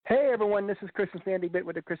Hey everyone, this is Chris and Sandy Bit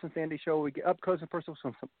with the Chris and Sandy Show. We get up close and personal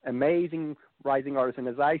with some amazing rising artists, and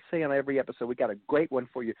as I say on every episode, we got a great one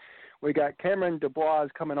for you. We got Cameron DuBois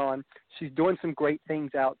coming on. She's doing some great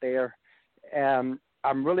things out there, and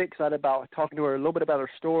I'm really excited about talking to her a little bit about her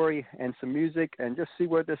story and some music, and just see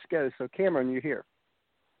where this goes. So Cameron, you're here.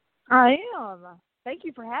 I am. Thank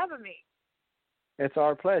you for having me. It's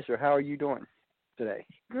our pleasure. How are you doing today?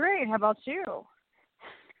 Great. How about you?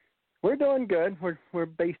 We're doing good. We're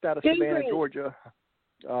based out of Savannah, Georgia,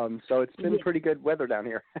 so it's been pretty good weather down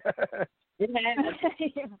here. It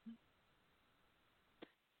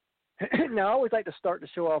has. Now, I always like to start the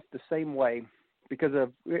show off the same way because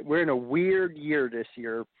we're in a weird year this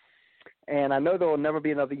year, and I know there will never be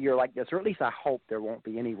another year like this, or at least I hope there won't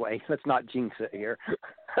be anyway. Let's not jinx it here.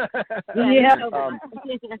 Yeah.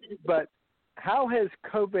 But how has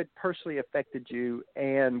COVID personally affected you,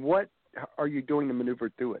 and what are you doing to maneuver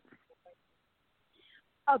through it?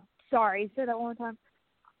 Sorry, say that one more time.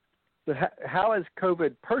 So how has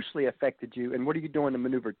COVID personally affected you, and what are you doing to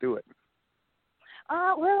maneuver through it?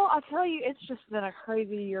 Well, I'll tell you, it's just been a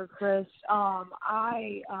crazy year, Chris.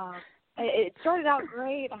 It started out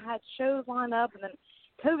great. I had shows lined up, and then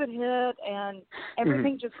COVID hit, and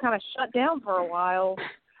everything just kind of shut down for a while.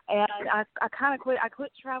 And I kind of quit. I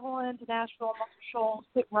quit traveling to Nashville, Marshall,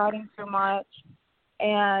 quit writing so much,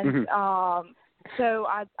 and so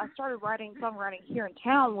I started songwriting here in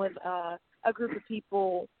town with a group of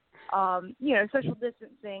people, social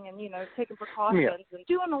distancing and, taking precautions and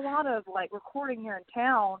doing a lot of, recording here in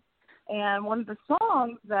town. And one of the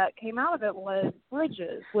songs that came out of it was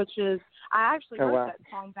Bridges, which is, I actually wrote that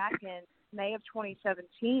song back in May of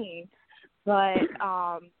 2017. But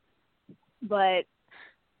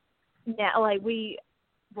now, we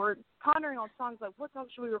were pondering on songs, what songs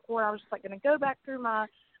should we record? I was just, going to go back through my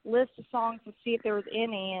list of songs to see if there was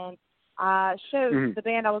any, and I showed the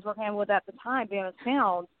band I was working with at the time, Band of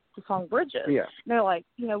Sound, the song Bridges. Yeah. And they're like,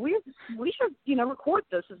 we should, record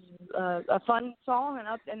this. This is a fun song,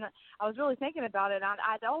 and I was really thinking about it.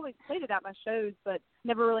 I'd always played it at my shows, but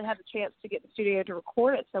never really had the chance to get in the studio to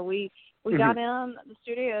record it. So we got in the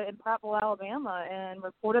studio in Prattville, Alabama, and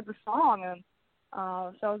recorded the song.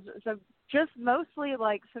 And so just mostly,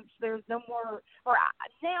 since there's no more,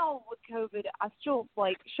 now with COVID, I still,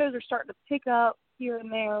 shows are starting to pick up here and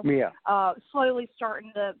there. Yeah. Slowly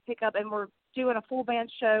starting to pick up, and we're doing a full band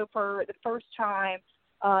show for the first time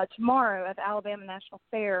tomorrow at the Alabama National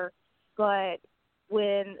Fair. But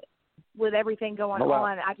with everything going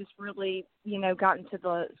on, I just really, got into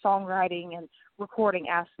the songwriting and recording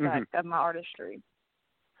aspect of my artistry.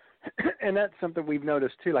 And that's something we've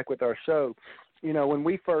noticed, too, with our show. When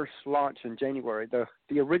we first launched in January,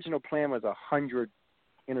 the original plan was 100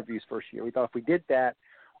 interviews first year. We thought if we did that,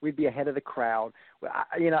 we'd be ahead of the crowd.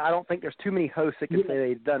 I don't think there's too many hosts that can say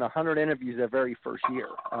they've done 100 interviews their very first year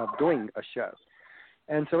of doing a show.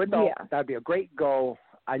 And so we thought that'd be a great goal.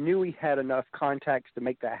 I knew we had enough contacts to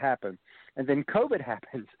make that happen. And then COVID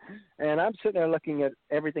happens. And I'm sitting there looking at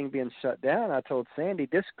everything being shut down. I told Sandy,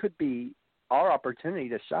 this could be our opportunity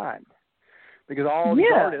to shine because all the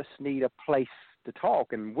artists need a place to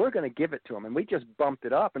talk, and we're going to give it to them. And we just bumped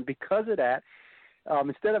it up. And because of that,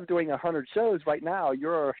 instead of doing 100 shows right now,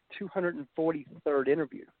 you're our 243rd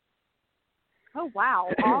interview. Oh, wow.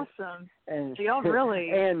 Awesome. And y'all really.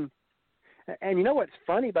 And you know what's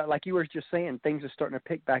funny about, like you were just saying, things are starting to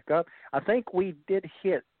pick back up. I think we did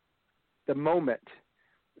hit the moment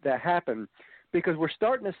that happened because we're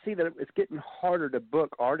starting to see that it's getting harder to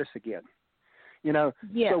book artists again. So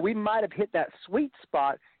we might have hit that sweet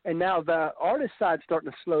spot, and now the artist side's starting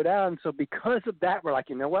to slow down. So because of that, we're like,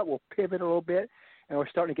 you know what, we'll pivot a little bit, and we're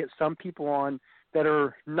starting to get some people on that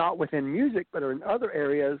are not within music but are in other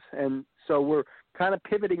areas. And so we're kind of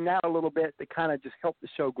pivoting now a little bit to kind of just help the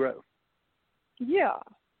show grow. Yeah.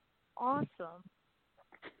 Awesome.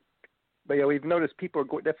 But, yeah, we've noticed people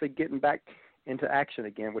are definitely getting back into action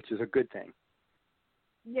again, which is a good thing.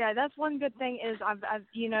 Yeah, that's one good thing is I've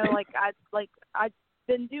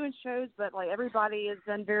been doing shows, but everybody has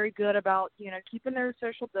been very good about keeping their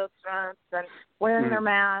social distance and wearing their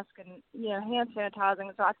mask and hand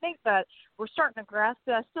sanitizing. So I think that we're starting to grasp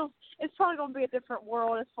it. It's probably going to be a different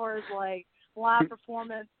world as far as live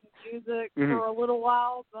performance and music for a little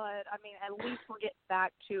while, but I mean at least we're getting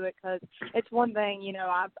back to it because it's one thing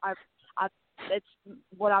it's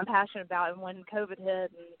what I'm passionate about. And when COVID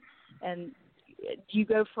hit and you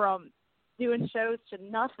go from doing shows to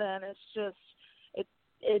nothing, it's just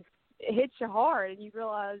it hits you hard, and you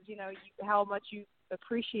realize how much you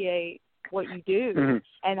appreciate what you do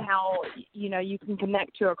and how you can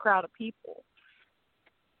connect to a crowd of people.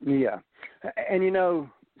 Yeah, and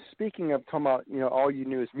speaking of talking about, all you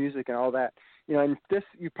knew is music and all that, and this,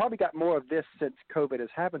 you probably got more of this since COVID has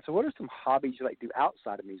happened. So what are some hobbies you like to do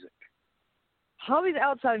outside of music? Hobbies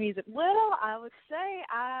outside of music. Well, I would say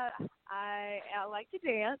I like to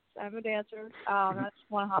dance. I'm a dancer. That's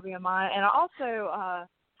one hobby of mine. And I also,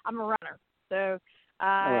 I'm a runner. So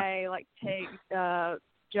I like to take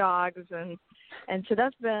jogs, and so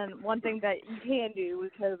that's been one thing that you can do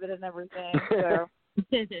with COVID and everything. So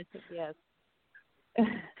yes.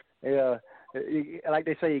 Yeah, like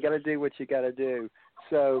they say, you got to do what you got to do.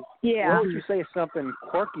 So yeah. What would you say is something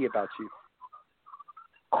quirky about you?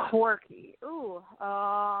 Quirky. Ooh.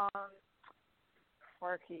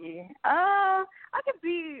 Quirky. I can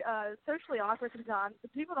be socially awkward sometimes,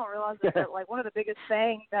 but people don't realize that like one of the biggest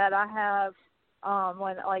things that I have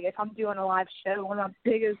when, like, if I'm doing a live show, one of the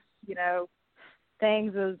biggest,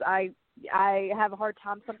 things is I have a hard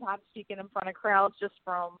time sometimes speaking in front of crowds just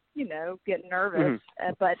from, getting nervous.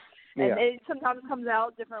 But and it sometimes comes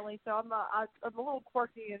out differently. So I'm a little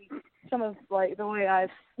quirky in some of, like, the way I,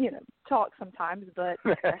 talk sometimes, but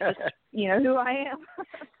that's just, who I am.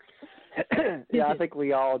 Yeah, I think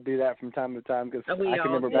we all do that from time to time, because I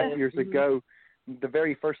can remember back years ago, the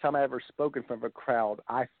very first time I ever spoke in front of a crowd,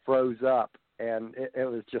 I froze up, and it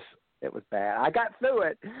was bad. I got through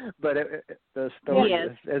it, but the story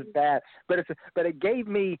is bad. But it gave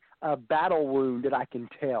me a battle wound that I can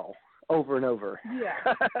tell over and over.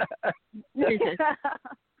 Yeah.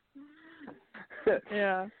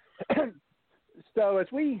 Yeah. So as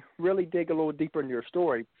we really dig a little deeper into your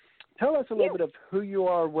story, tell us a little bit of who you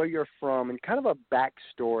are, where you're from, and kind of a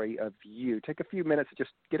backstory of you. Take a few minutes to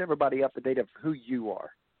just get everybody up to date of who you are.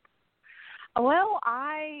 Well,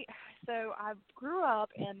 I grew up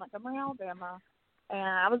in Montgomery, Alabama, and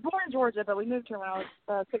I was born in Georgia, but we moved here when I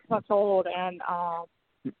was 6 months old. And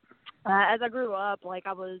as I grew up, like,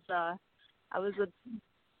 I was a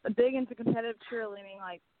big into competitive cheerleading,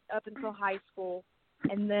 like, up until high school,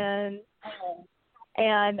 and then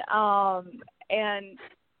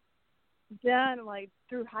like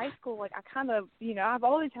through high school, like, I kind of, I've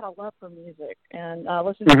always had a love for music and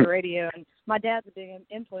listening to the radio, and my dad's a big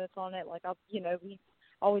influence on it. Like, we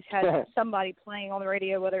always had somebody playing on the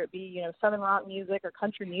radio, whether it be, Southern rock music or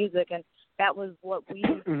country music, and that was what we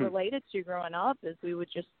related to growing up, is we would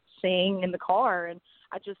just sing in the car, and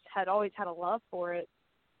I just had always had a love for it.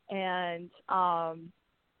 And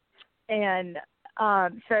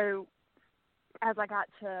so as I got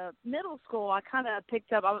to middle school, I kind of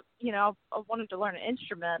picked up, I wanted to learn an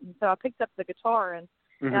instrument, and so I picked up the guitar, and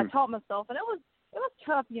I taught myself, and it was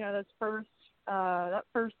tough, that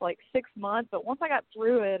first like 6 months, but once I got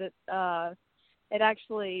through it,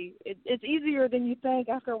 it's easier than you think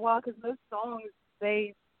after a while, because most songs,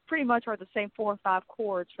 they pretty much are the same 4 or 5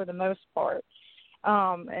 chords for the most part,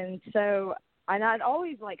 and so I'd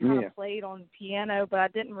always like kind of played on piano, but I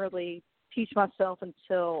didn't really teach myself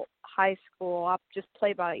until high school. I just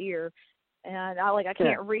play by ear, and I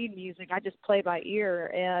can't read music. I just play by ear,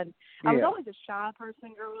 and I was always a shy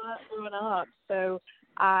person growing up. So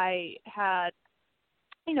I had,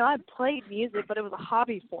 I'd played music, but it was a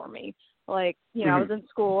hobby for me. Like, I was in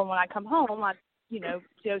school, and when I come home, I'd,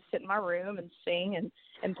 go sit in my room and sing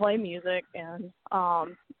and play music, and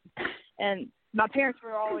my parents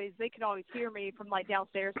they could always hear me from, like,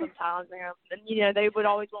 downstairs sometimes, and they would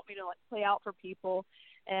always want me to, like, play out for people,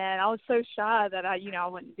 and I was so shy that I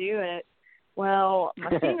wouldn't do it. Well,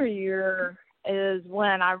 my senior year is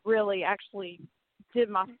when I really actually did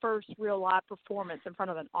my first real live performance in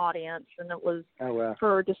front of an audience, and it was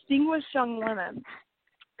for Distinguished Young Women,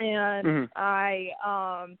 and I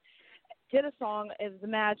did a song. It was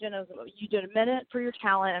Imagine. You did a minute for your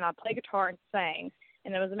talent, and I played guitar and sang.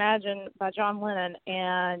 And it was Imagine by John Lennon,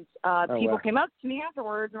 and people came up to me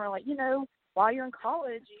afterwards and were like, while you're in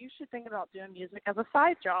college, you should think about doing music as a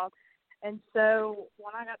side job. And so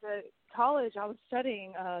when I got to college, I was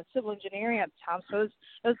studying civil engineering at the time, so it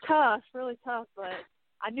was tough, really tough, but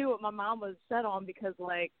I knew what my mom was set on, because,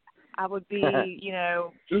 like, I would be, I'd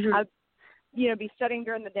be studying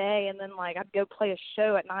during the day, and then, like, I'd go play a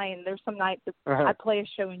show at night, and there's some nights that I'd play a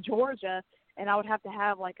show in Georgia, and I would have to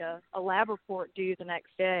have, like, a lab report due the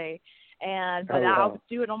next day. But I would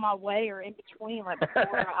do it on my way or in between, like,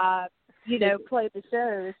 before I, played the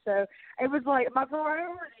show. So it was, like, my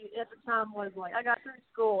priority at the time was, like, I got through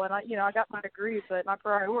school, and I got my degree, but my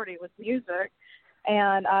priority was music.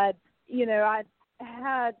 And I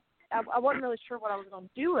wasn't really sure what I was going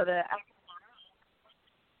to do with it.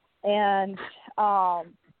 And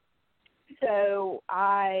so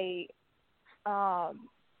I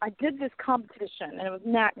did this competition, and it was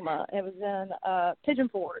NACMA. It was in Pigeon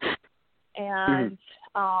Forge, And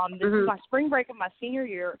this was my spring break of my senior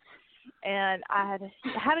year, and I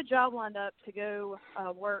had a job lined up to go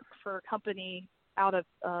work for a company out of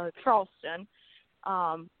Charleston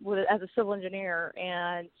as a civil engineer.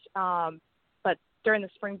 And but during the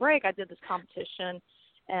spring break, I did this competition,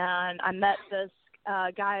 and I met this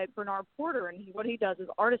guy, Bernard Porter, and what he does is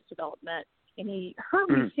artist development. And he heard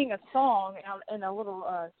me sing a song out in a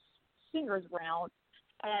little singers round,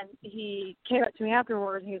 and he came up to me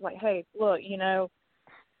afterwards, and he was like, "Hey, look,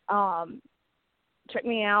 check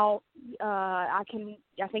me out. I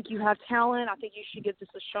think you have talent. I think you should give this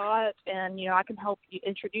a shot, and I can help you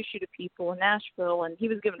introduce you to people in Nashville." And he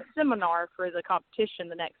was giving a seminar for the competition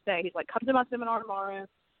the next day. He's like, "Come to my seminar tomorrow,"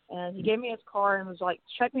 and he gave me his card and was like,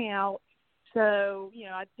 "Check me out." So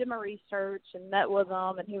I did my research and met with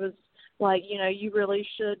him, and he was like, "You really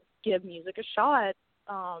should give music a shot.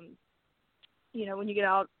 When you get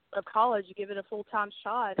out of college, you give it a full-time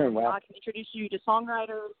shot. Oh, and wow. I can introduce you to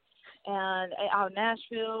songwriters and out in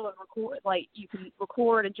Nashville, and record. Like, you can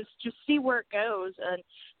record and just see where it goes." And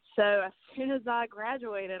so as soon as I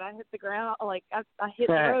graduated, I hit the ground. Like, I hit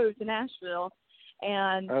the road to Nashville,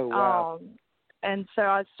 and oh, wow. And so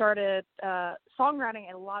I started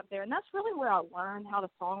songwriting a lot there, and that's really where I learned how to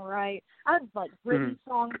songwrite. I had written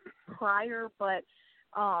songs prior, but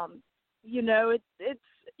it's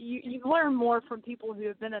you learn more from people who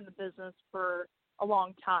have been in the business for a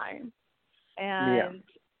long time, and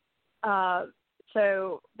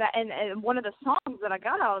so that and one of the songs that I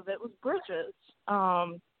got out of it was Bridges,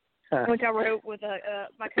 which I wrote with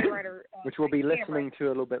my co-writer, which we'll be Cameron. listening to a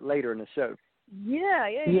little bit later in the show. Yeah,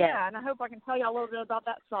 and I hope I can tell you a little bit about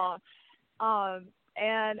that song. So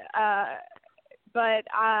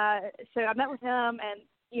I met with him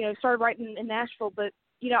and started writing in Nashville, but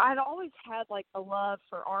I'd always had a love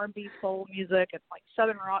for R&B, soul music, and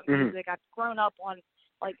Southern rock music. I've grown up on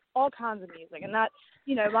all kinds of music, and that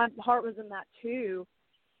my heart was in that too.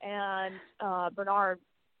 And Bernard,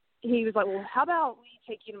 he was like, "Well, how about we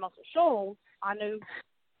take you to Muscle Shoals? I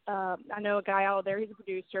know a guy out there. He's a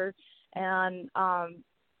producer, and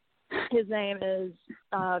his name is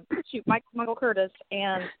Michael Curtis,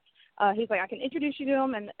 and he's like, I can introduce you to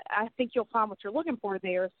him, and I think you'll find what you're looking for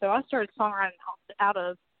there." So I started songwriting out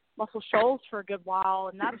of Muscle Shoals for a good while,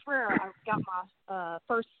 and that's where I got my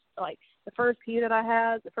first, the first key that I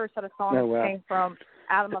had, the first set of songs came from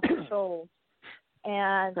out of Muscle Shoals.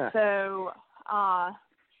 And so I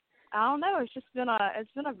don't know,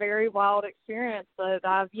 it's been a very wild experience, but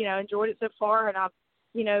I've enjoyed it so far, and I've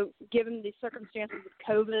given the circumstances of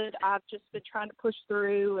COVID, I've just been trying to push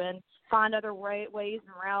through and find other ways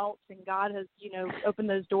and routes, and God has, opened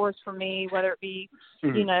those doors for me, whether it be,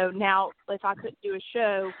 now if I couldn't do a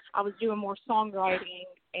show, I was doing more songwriting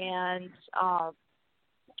and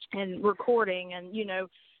recording and,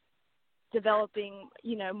 developing,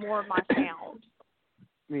 more of my sound.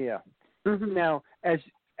 Yeah. Now, as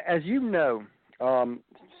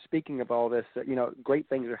speaking of all this, great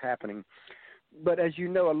things are happening. But as you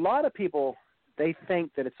know, a lot of people, they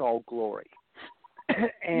think that it's all glory.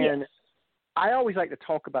 And I always like to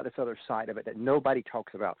talk about this other side of it that nobody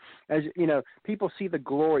talks about. As people see the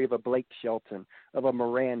glory of a Blake Shelton, of a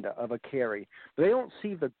Miranda, of a Carrie, but they don't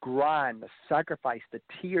see the grind, the sacrifice, the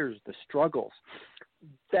tears, the struggles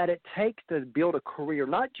that it takes to build a career,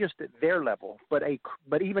 not just at their level, but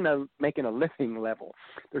even making a living level.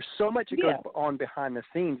 There's so much that goes on behind the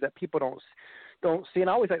scenes that people don't see, and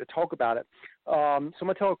I always like to talk about it. So I'm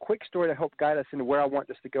going to tell a quick story to help guide us into where I want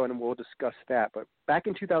this to go, and then we'll discuss that. But back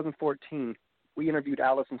in 2014, we interviewed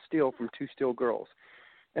Allison Steele from Two Steel Girls.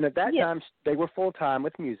 And at that time, they were full-time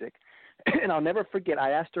with music. And I'll never forget,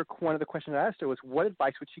 one of the questions I asked her was, what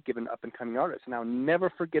advice would she give an up-and-coming artist? And I'll never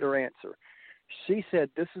forget her answer. She said,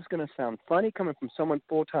 "This is going to sound funny coming from someone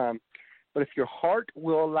full-time, but if your heart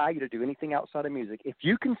will allow you to do anything outside of music, if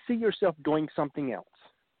you can see yourself doing something else,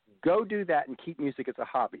 go do that and keep music as a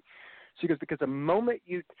hobby." She goes, because the moment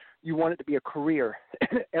you want it to be a career,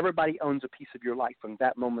 everybody owns a piece of your life from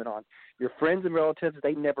that moment on. Your friends and relatives,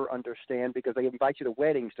 they never understand because they invite you to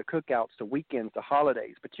weddings, to cookouts, to weekends, to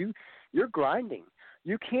holidays. But you're grinding.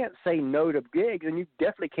 You can't say no to gigs, and you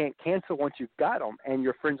definitely can't cancel once you've got them. And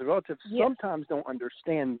your friends and relatives sometimes don't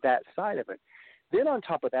understand that side of it. Then on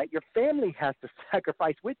top of that, your family has to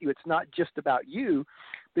sacrifice with you. It's not just about you,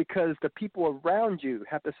 because the people around you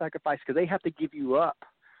have to sacrifice because they have to give you up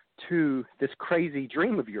to this crazy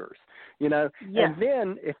dream of yours, And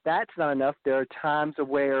then if that's not enough, there are times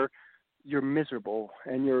where you're miserable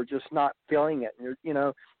and you're just not feeling it.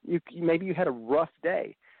 And maybe you had a rough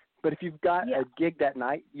day, but if you've got a gig that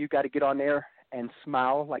night, you got to get on there and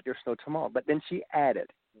smile like there's no tomorrow. But then she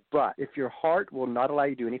added, But if your heart will not allow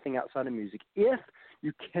you to do anything outside of music, if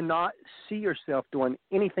you cannot see yourself doing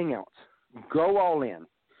anything else, go all in.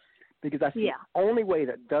 Because that's the only way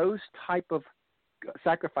that those type of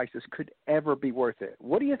sacrifices could ever be worth it.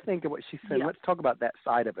 What do you think of what she said? Let's talk about that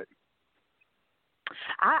side of it.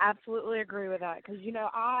 I absolutely agree with that because, you know,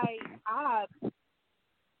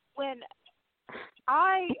 when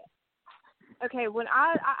I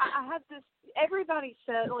had this, everybody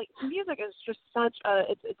said, like, music is just such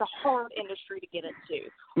it's a hard industry to get into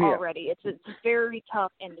already. It's a very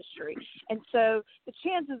tough industry. And so the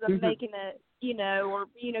chances of making it, you know, or,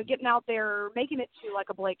 you know, getting out there, making it to like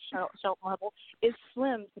a Blake Shelton level is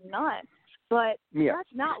slim to none. But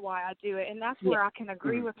that's not why I do it. And that's where I can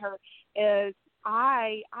agree with her is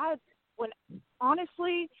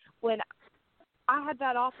when I had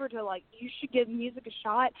that offer to, like, you should give music a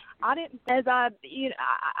shot. I didn't, I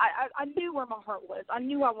knew where my heart was. I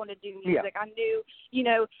knew I wanted to do music. I knew, you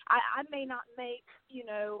know, I may not make, you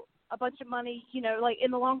know, a bunch of money, you know, like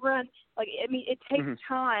in the long run. Like, I mean, it takes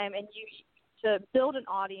time and to build an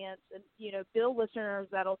audience and, you know, build listeners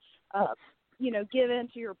that'll, you know, give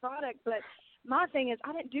into your product. But my thing is,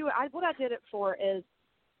 I didn't do it. What I did it for is,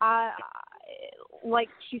 like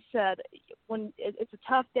she said, when it's a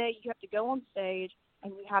tough day, you have to go on stage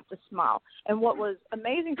and you have to smile. And what was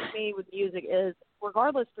amazing to me with music is,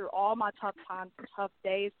 regardless through all my tough times and tough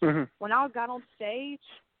days, when I got on stage,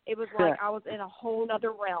 it was like I was in a whole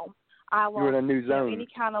other realm. I was, you were in a new zone. You know, any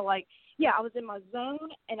kind of like, I was in my zone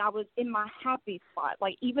and I was in my happy spot.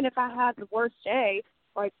 Like, even if I had the worst day,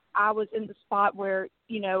 like, I was in the spot where,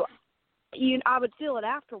 you know, I would feel it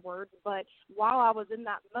afterwards, but while I was in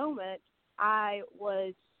that moment, I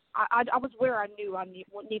was where I knew I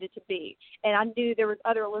needed to be, and I knew there was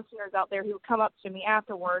other listeners out there who would come up to me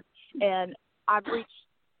afterwards, and I've reached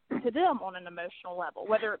to them on an emotional level,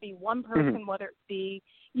 whether it be one person, whether it be,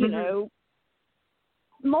 you know,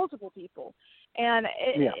 multiple people, and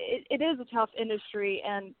it is a tough industry,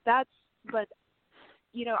 and but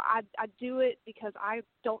you know, I do it because I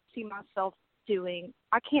don't see myself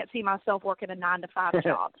I can't see myself working a 9-to-5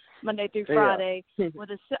 job Monday through Friday with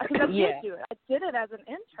because I can't do it. I did it as an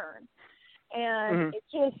intern, and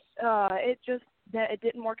it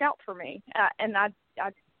didn't work out for me. And I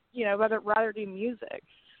you know, rather do music,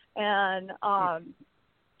 and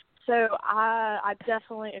so I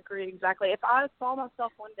definitely agree exactly. If I saw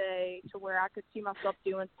myself one day to where I could see myself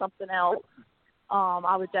doing something else,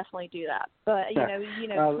 I would definitely do that. But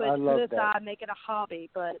put it aside, make it a hobby,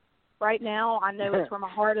 but right now, I know it's where my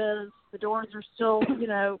heart is. The doors are still, you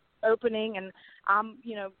know, opening, and I'm,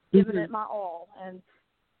 you know, giving it my all. And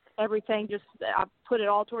everything I put it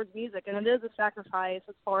all towards music. And it is a sacrifice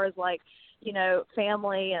as far as, like, you know,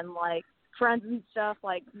 family and, like, friends and stuff.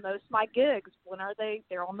 Like, most of my gigs, when are they?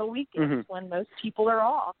 They're on the weekends when most people are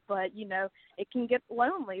off. But, you know, it can get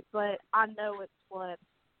lonely. But I know it's what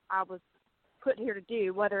I was put here to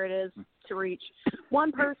do, whether it is to reach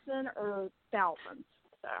one person or thousands.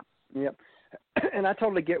 So. Yep. And I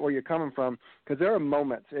totally get where you're coming from, because there are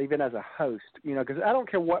moments, even as a host, you know, because I don't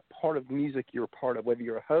care what part of music you're a part of, whether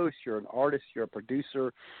you're a host, you're an artist, you're a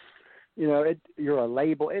producer, you know, you're a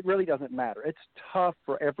label, it really doesn't matter. It's tough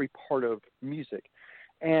for every part of music.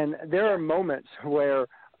 And there are moments where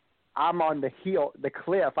I'm on the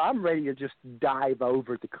cliff. I'm ready to just dive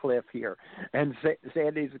over the cliff here. And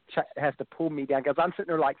Sandy has to pull me down, because I'm sitting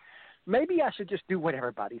there like, maybe I should just do what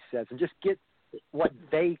everybody says and just get what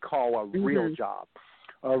they call a real job,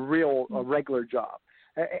 a regular job.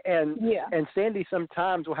 And Sandy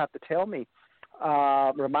sometimes will have to tell me,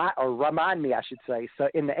 remind me, I should say. So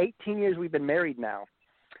in the 18 years we've been married now,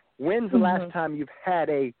 when's the last time you've had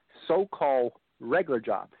a so-called regular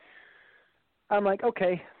job? I'm like,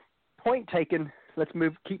 okay, point taken. Let's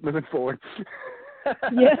keep moving forward.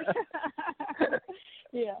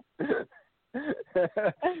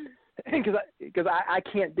 Because I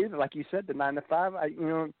can't do that, like you said, the 9-to-5. You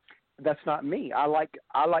know, that's not me. I like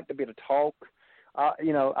to be able to talk.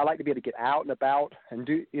 You know, I like to be able to get out and about and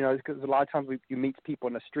do. You know, because a lot of times you meet people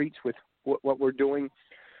in the streets with what we're doing,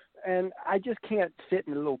 and I just can't sit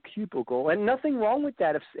in a little cubicle. And nothing wrong with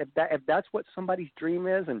that if that's what somebody's dream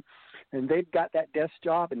is, and they've got that desk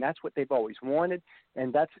job and that's what they've always wanted,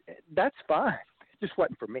 and that's fine. It just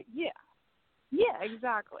wasn't for me. Yeah,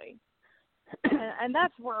 exactly. And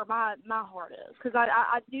that's where my heart is, because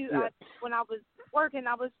when I was working,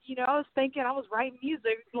 I was thinking, I was writing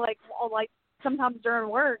music like sometimes during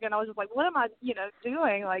work, and I was just like, what am I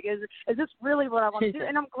doing? Like, is this really what I want to do?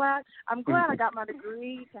 And I'm glad I got my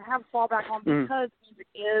degree to have fallback on, because music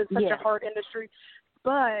is such a hard industry.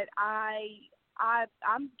 But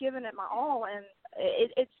I'm giving it my all, and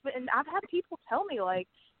and I've had people tell me, like,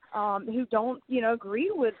 who don't,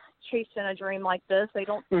 agree with chasing a dream like this. They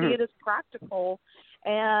don't see it as practical.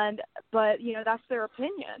 But that's their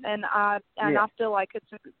opinion. And I feel like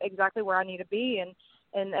it's exactly where I need to be.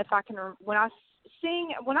 And if I can, when I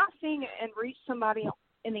sing and reach somebody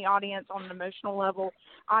in the audience on an emotional level,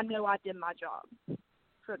 I know I did my job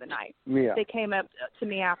for the night. Yeah. They came up to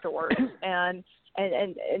me afterwards and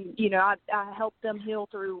I helped them heal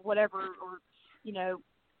through whatever, or,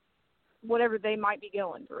 whatever they might be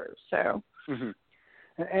going through. So,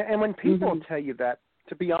 and when people tell you that,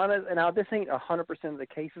 to be honest, and now this ain't 100% of the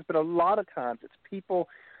cases, but a lot of times it's people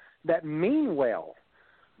that mean well,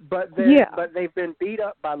 but they've been beat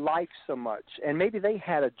up by life so much, and maybe they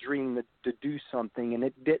had a dream to do something, and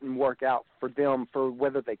it didn't work out for them, for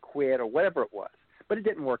whether they quit or whatever it was, but it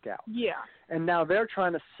didn't work out. Yeah. And now they're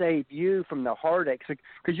trying to save you from the heartaches,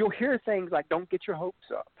 because you'll hear things like, "Don't get your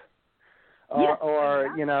hopes up," or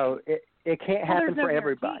exactly. It can't happen for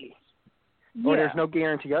everybody. Or there's no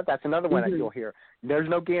guarantee. That's another one that you'll hear. There's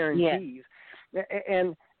no guarantees. Yeah.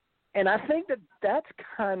 And I think that's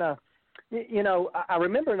kind of, I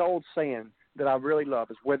remember an old saying that I really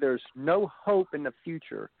love is, where there's no hope in the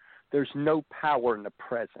future, there's no power in the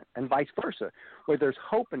present, and vice versa. Where there's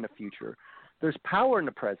hope in the future, there's power in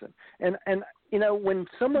the present. And when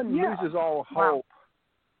someone loses all hope,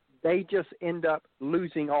 they just end up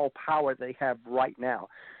losing all power they have right now.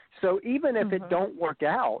 So even if it don't work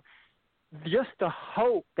out, just the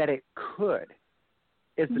hope that it could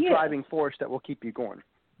is the driving force that will keep you going.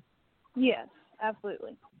 Yes,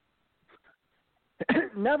 absolutely.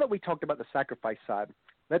 Now that we talked about the sacrifice side,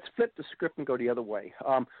 let's flip the script and go the other way.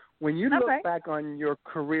 When you look back on your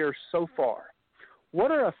career so far,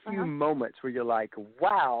 what are a few moments where you're like,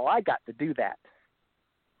 wow, I got to do that?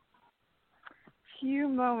 Few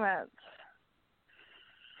moments.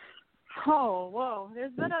 Oh, whoa!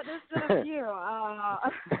 There's been a few.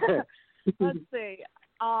 Let's see.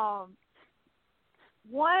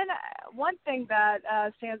 One thing that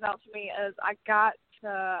stands out to me is I got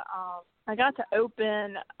to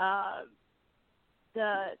open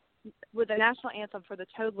with the national anthem for the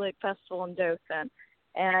Toad Lick Festival in Dothan.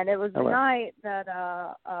 And it was the night that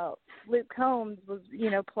Luke Combs was,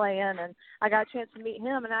 playing, and I got a chance to meet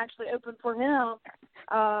him and actually open for him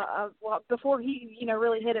before he,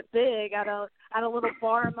 really hit it big at a little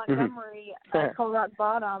bar in Montgomery called Rock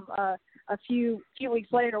Bottom a few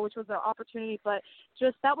weeks later, which was an opportunity. But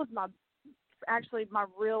just that was my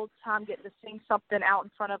real time getting to sing something out in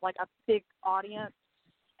front of like a big audience.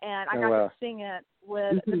 And I got to sing it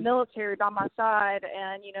with the military by my side,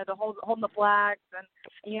 and the holding the flags, and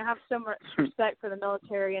have so much respect for the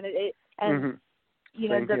military, and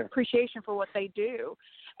the appreciation for what they do,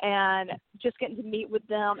 and just getting to meet with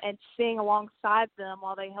them and sing alongside them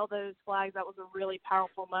while they held those flags. That was a really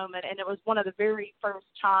powerful moment, and it was one of the very first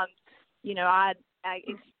times I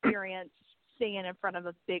experienced singing in front of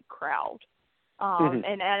a big crowd,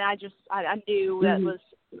 and I knew that was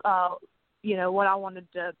what I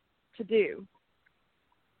wanted to do.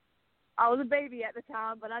 I was a baby at the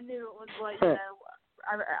time, but I knew it was what,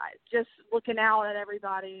 I just looking out at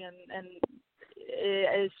everybody, and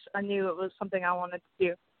I knew it was something I wanted to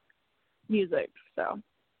do, music. So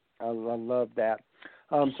I love that.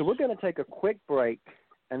 So we're going to take a quick break,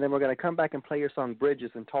 and then we're going to come back and play your song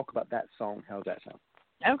Bridges and talk about that song. How's that sound?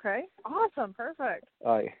 Okay. Awesome. Perfect.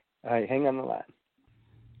 All right. Hang on the line.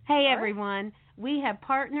 Hey, everyone. We have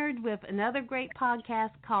partnered with another great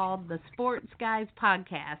podcast called the Sports Guys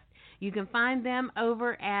Podcast. You can find them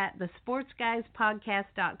over at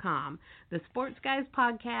thesportsguyspodcast.com. The Sports Guys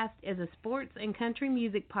Podcast is a sports and country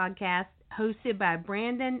music podcast hosted by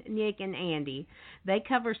Brandon, Nick, and Andy. They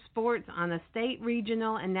cover sports on a state,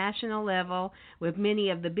 regional, and national level with many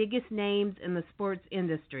of the biggest names in the sports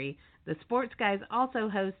industry. The Sports Guys also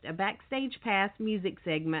host a Backstage Pass music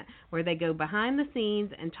segment where they go behind the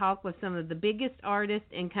scenes and talk with some of the biggest artists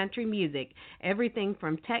in country music, everything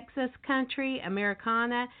from Texas country,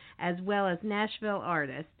 Americana, as well as Nashville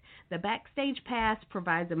artists. The Backstage Pass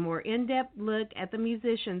provides a more in-depth look at the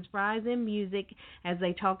musicians' rise in music as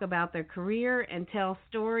they talk about their career and tell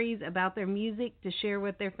stories about their music to share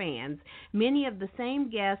with their fans. Many of the same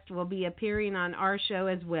guests will be appearing on our show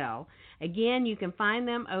as well. Again, you can find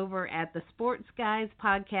them over at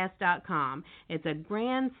thesportsguyspodcast.com. It's a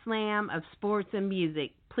grand slam of sports and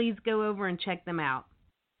music. Please go over and check them out.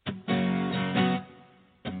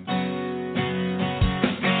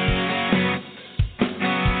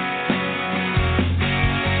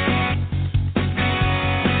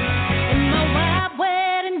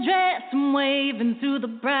 Waving through the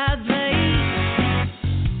bridesmaids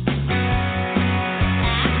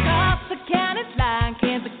across the county line,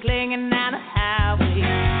 kids are clinging down the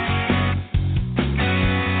highway.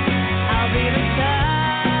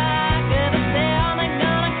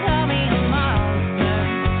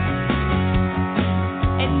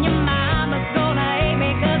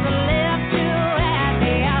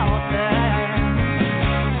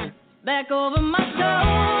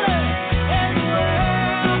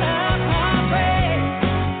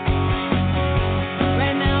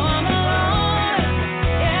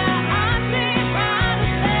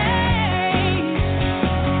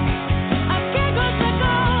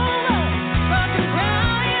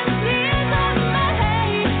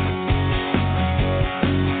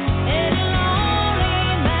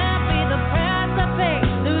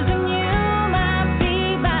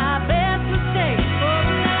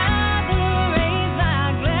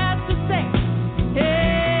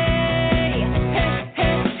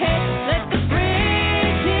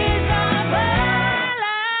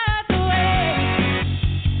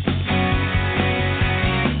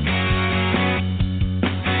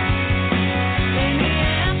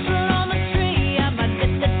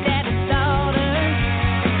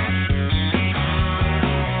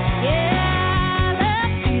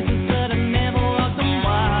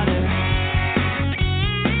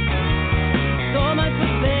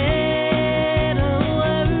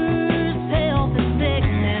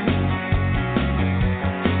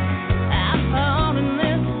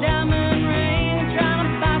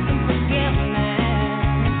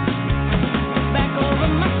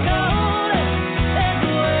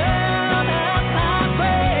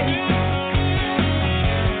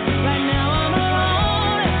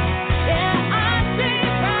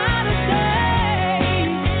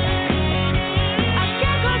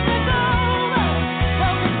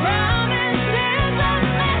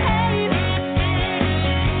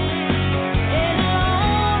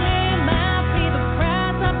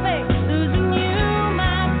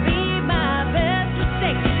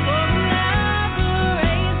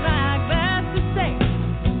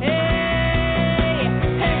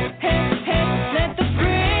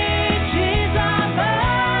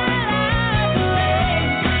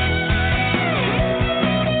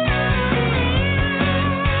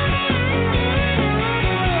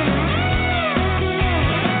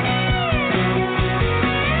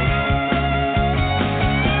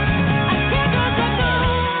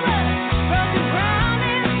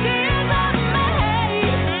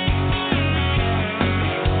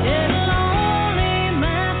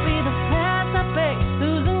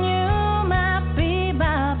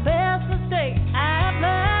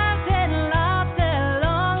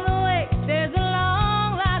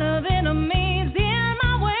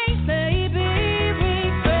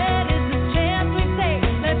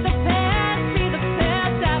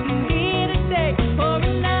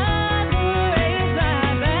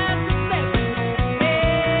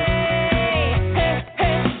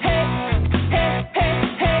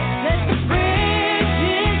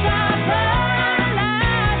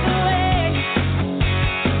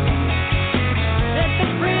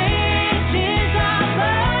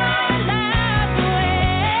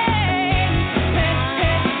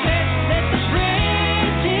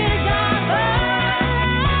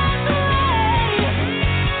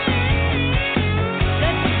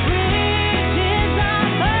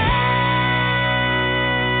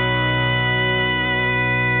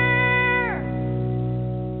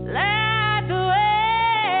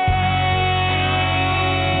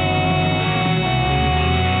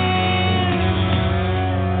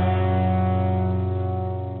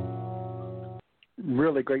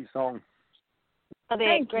 really great song.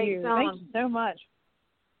 Thank you. song. Thank you so much.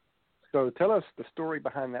 So tell us the story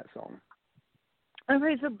behind that song.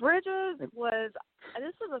 Okay, so Bridges this was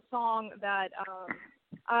a song that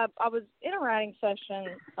I was in a writing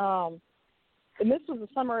session, and this was the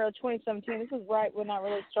summer of 2017. This was right when I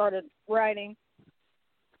really started writing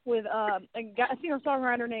with a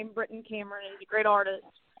singer-songwriter named Cameron. He's a great artist,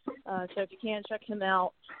 so if you can, check him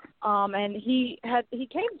out. And he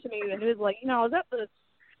came to me and he was like, I was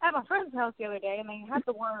at my friend's house the other day, and they had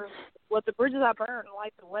the words, "What the bridges I burn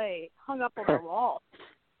light the way," hung up on the wall.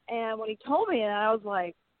 And when he told me that, I was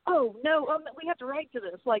like, "Oh no, we have to write to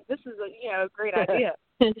this. Like, this is a great idea."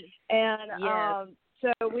 And Yes.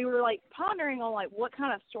 so we were like pondering on like what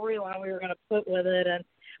kind of storyline we were going to put with it, and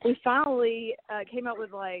we finally came up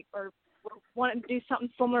with or wanted to do something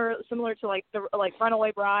similar to like the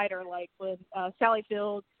Runaway Bride, or like when Sally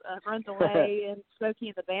Fields runs away and Smokey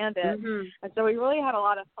and the Bandit. Mm-hmm. And so we really had a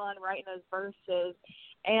lot of fun writing those verses.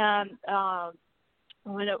 And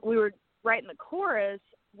when we were writing the chorus,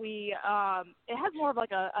 it has more of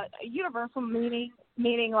like a universal meaning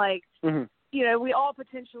like, we all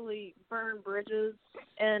potentially burn bridges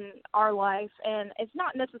in our life, and it's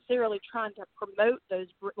not necessarily trying to promote those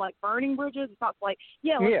like burning bridges. It's not like,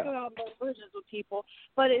 let's go out and burn bridges with people,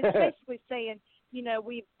 but it's basically saying,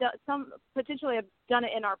 we've potentially have done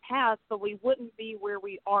it in our past, but we wouldn't be where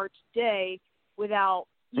we are today without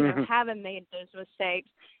having made those mistakes.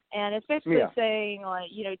 And it's basically saying,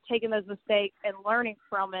 like, taking those mistakes and learning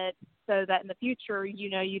from it so that in the future, you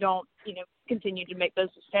don't, continue to make those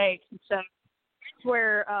mistakes. And so that's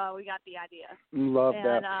where we got the idea. Love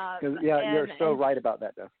that. You're so right about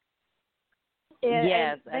that, though.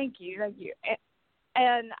 Yes. Thank you.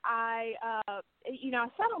 And I, I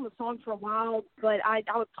sat on the song for a while, but I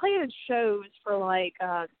would play it in shows for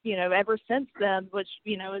ever since then, which,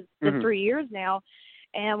 has been 3 years now.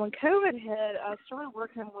 And when COVID hit, I started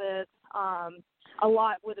working with a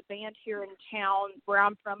lot with a band here in town where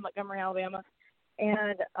I'm from, Montgomery, Alabama.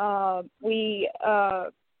 And we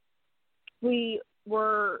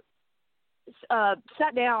were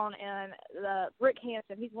sat down, and Rick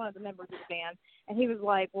Hansen, he's one of the members of the band, and he was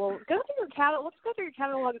like, "Well, let's go through your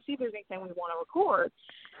catalog and see if there's anything we want to record."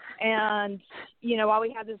 And while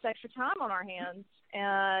we had this extra time on our hands,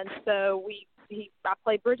 and so I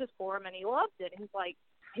played Bridges for him, and he loved it. And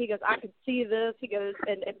he goes, "I could see this." He goes,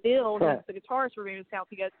 and Bill, who's the guitarist for Bridges House,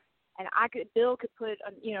 he goes, and Bill could put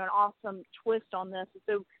an awesome twist on this. And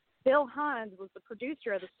so Bill Hines was the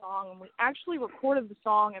producer of the song, and we actually recorded the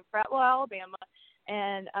song in Prattville, Alabama.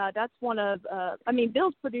 And that's one of,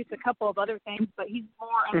 Bill's produced a couple of other things, but he's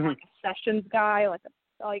more of like a sessions guy,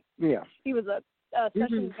 he was a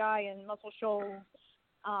sessions guy in Muscle Shoals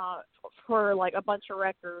for like a bunch of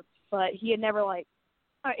records, but he had never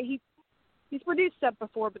he's produced stuff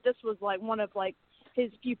before, but this was like one of like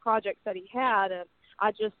his few projects that he had. And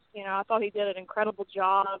I just, I thought he did an incredible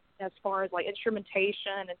job as far as like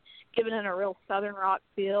instrumentation and giving it a real Southern rock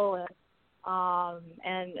feel.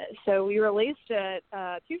 And so we released it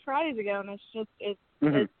 2 Fridays ago, and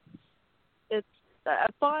it's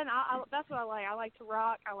fun. That's what I like. I like to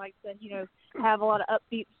rock. I like to, have a lot of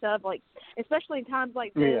upbeat stuff, like especially in times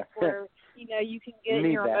like this where, you can get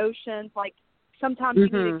your emotions. Like sometimes you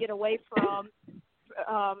need to get away from,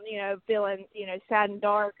 feeling, sad and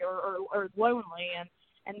dark or lonely.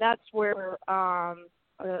 And that's where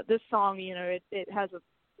this song, it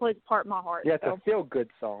plays a part in my heart. Yeah, it's a feel-good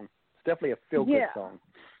song. It's definitely a feel-good song.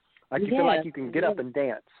 Like you feel like you can get up and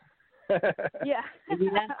dance. Yeah.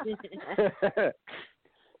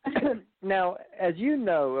 Now, as you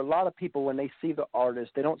know, a lot of people, when they see the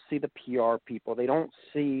artist, they don't see the PR people. They don't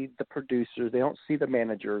see the producers. They don't see the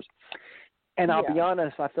managers. And I'll be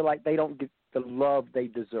honest, I feel like they don't get the love they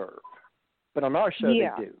deserve. But on our show, they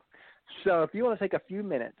do. So if you want to take a few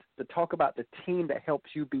minutes to talk about the team that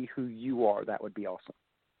helps you be who you are, that would be awesome.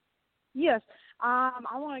 Yes. I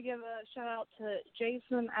want to give a shout-out to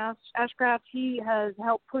Jason Ashcraft. He has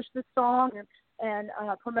helped push this song and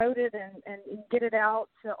promote it and get it out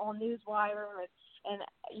on Newswire and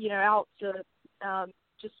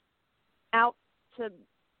out to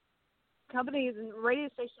companies and radio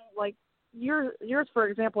stations like yours, for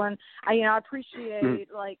example. And I appreciate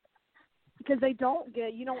because you don't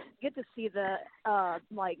get to see the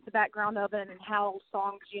the background of it and how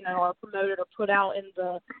songs are promoted or put out in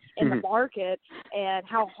the market and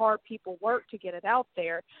how hard people work to get it out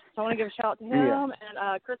there. So I want to give a shout out to him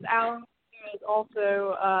and Chris Allen, who is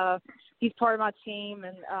also he's part of my team,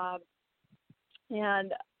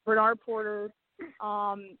 and Bernard Porter.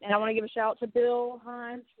 And I want to give a shout out to Bill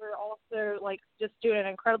Hines for also just doing an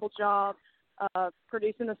incredible job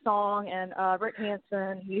producing the song, and Rick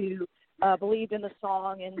Hansen, who believed in the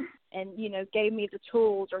song and gave me the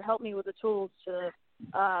tools or helped me with the tools to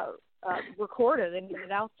record it and get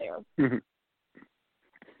it out there.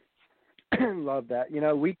 Love that.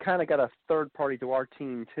 We kind of got a third party to our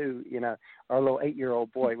team too. Our little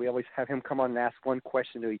 8-year-old boy. We always have him come on and ask one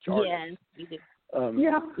question to each artist. Yes, you do.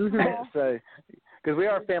 So, because we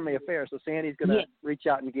are a family affair, so Sandy's going to reach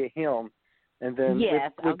out and get him. And then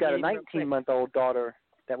we've got a 19-month-old daughter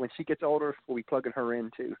that when she gets older, we'll be plugging her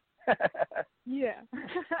in too. Yeah.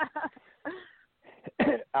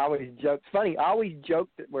 I always joke. It's funny. I always joke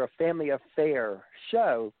that we're a family affair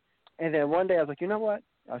show. And then one day I was like, you know what?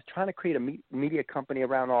 I was trying to create a media company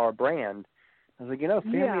around our brand. I was like,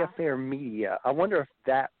 Family Affair Media. I wonder if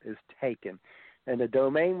that is taken. And the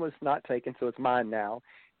domain was not taken, so it's mine now.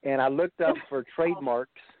 And I looked up for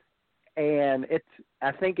trademarks, and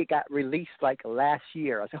I think it got released like last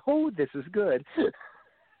year. I said, oh, this is good.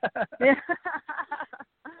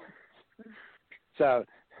 So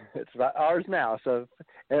it's ours now. So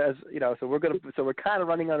we're kind of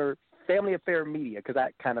running under Family Affair Media because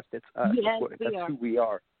that kind of fits us. Yes, that's who we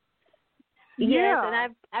are. Yes,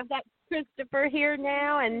 and I've got Christopher here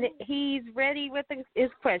now, and he's ready with his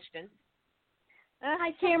question.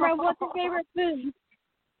 Hi, Cameron. What's your favorite food?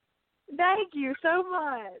 Thank you so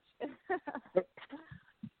much.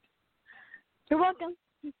 You're welcome.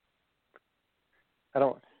 I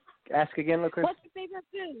don't ask again, Chris. What's your favorite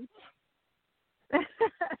food?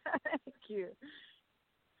 Thank you.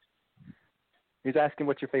 He's asking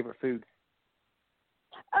what's your favorite food.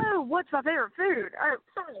 Oh, what's my favorite food? Oh,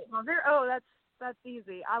 sorry, that's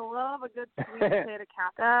easy. I love a good sweet potato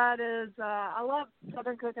casserole. That is, I love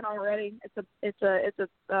Southern cooking already. It's a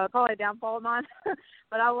probably a downfall of mine,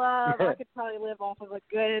 but I could probably live off of a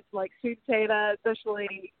good sweet potato,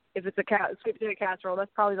 especially if it's a sweet potato casserole.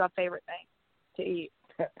 That's probably my favorite thing to eat.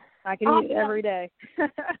 I can eat it every day.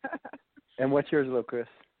 And what's yours, little Chris?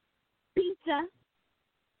 Pizza.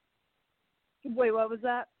 Wait, what was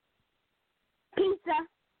that? Pizza.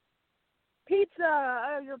 Pizza.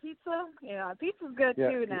 Oh, your pizza? Yeah, pizza's good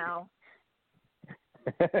too now.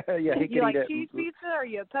 Yeah, he you like eat cheese pizza? Or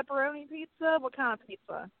you a pepperoni pizza? What kind of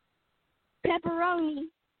pizza? Pepperoni.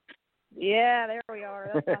 Yeah, there we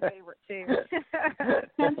are. That's my favorite too.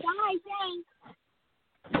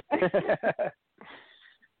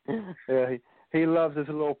 Yeah, he loves his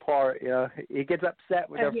little part. He gets upset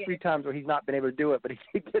when there are 3 times where he's not been able to do it, but he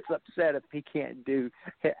gets upset if he can't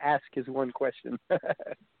ask his one question.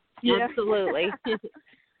 Yeah. Absolutely.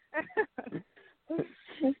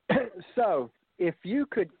 So, if you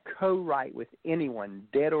could co-write with anyone,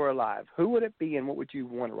 dead or alive, who would it be, and what would you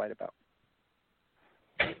want to write about?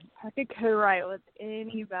 I could co-write with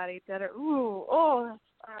anybody, dead or let's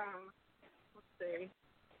see.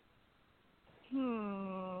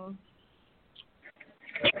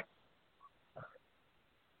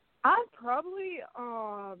 I'd probably,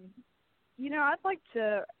 I'd like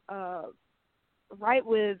to write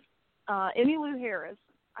with Emmylou Harris.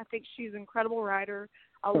 I think she's an incredible writer.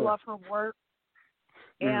 I love her work.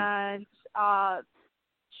 And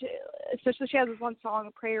especially she has this one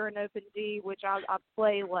song, Prayer in Open D, which I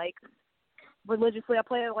play religiously. I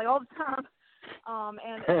play it all the time.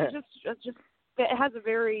 And it's just it has a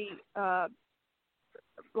very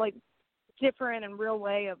different and real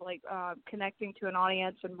way of connecting to an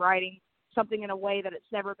audience and writing something in a way that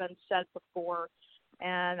it's never been said before.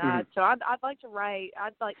 And so I'd like to write.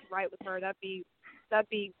 I'd like to write with her. That'd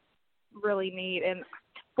be really neat. And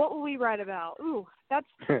what will we write about? Ooh, that's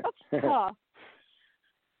tough.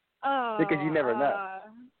 Because you never know.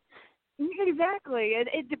 Exactly.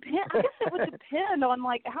 It depends. I guess it would depend on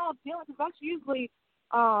how I'm feeling. Because that's usually,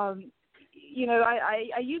 I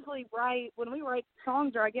usually write when we write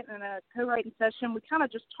songs or I get in a co-writing session. We kind of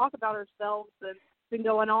just talk about ourselves and been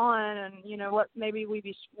going on, and what maybe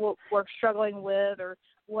what we're struggling with, or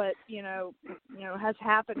what has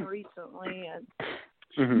happened recently, and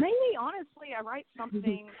maybe honestly, I write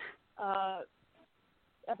something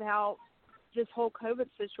about this whole COVID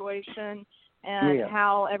situation and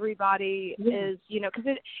how everybody is, because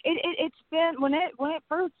it's been when it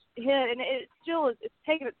first hit, and it still is, it's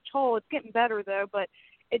taking its toll. It's getting better though, but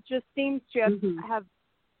it just seems to have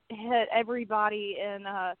hit everybody in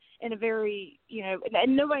a very,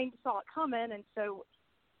 and nobody saw it coming, and so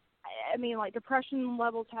I mean, depression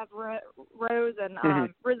levels have risen,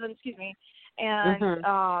 and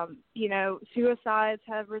suicides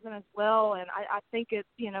have risen as well, and I think it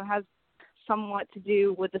has somewhat to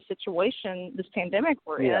do with the situation, this pandemic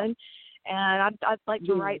we're in, and I'd like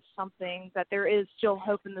to write something that there is still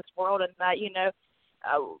hope in this world, and that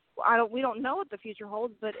we don't know what the future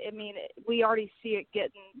holds, but I mean, we already see it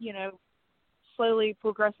getting, you know, slowly,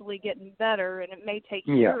 progressively getting better, and it may take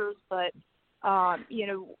years, but you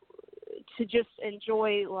know, to just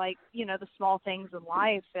enjoy, like, you know, the small things in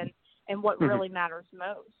life and what really matters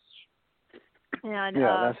most. And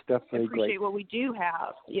that's definitely appreciate great. what we do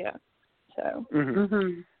have. Yeah. So.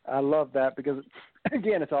 I love that because,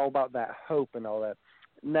 again, it's all about that hope and all that.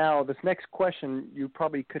 Now, this next question, you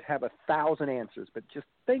probably could have 1,000 answers, but just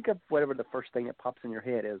think of whatever the first thing that pops in your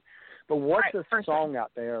head is. But what's a song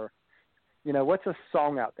out there, you know, what's a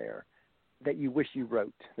song out there that you wish you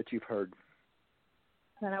wrote, that you've heard?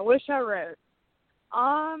 And I wish I wrote.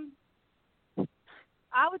 I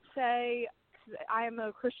would say I am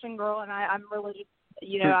a Christian girl, and I'm religious.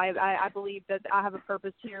 You know, I believe that I have a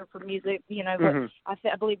purpose here for music. You know, but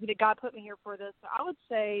I believe that God put me here for this. So I would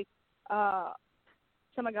say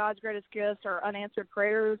some of God's greatest gifts are Unanswered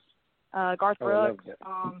Prayers. Garth Brooks.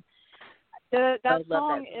 That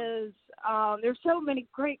song is. There's so many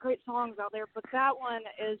great songs out there, but that one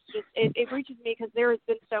is just it reaches me because there has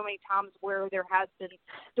been so many times where there has been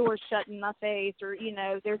doors shut in my face, or, you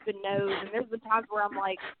know, there's been no's, and there's been times where I'm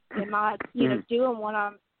like, am I, you know, doing what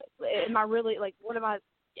am I really, like, what am I,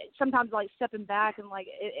 sometimes, like, stepping back and, like,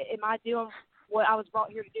 am I doing what I was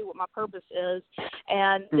brought here to do, what my purpose is,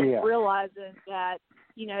 and just realizing that,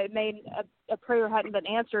 you know, it may, a prayer hadn't been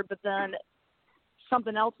answered, but then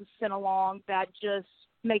something else is sent along that just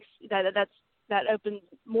makes that opens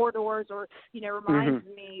more doors, or, you know, reminds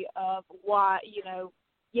me of why, you know,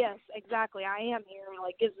 yes, exactly, I am here, and,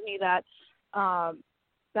 like, gives me that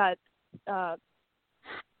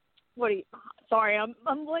sorry, I'm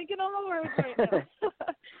blanking on the words right now.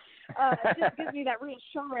 It just gives me that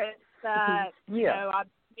reassurance that, you know,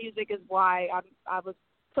 music is why I was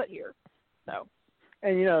put here. So.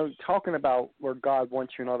 And, you know, talking about where God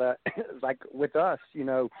wants you and all that, like with us, you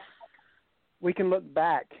know, we can look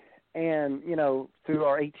back and, you know, through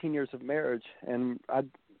our 18 years of marriage, and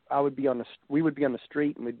we would be on the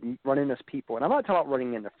street and we'd run into people. And I'm not talking about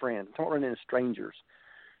running into friends. I'm talking about running into strangers.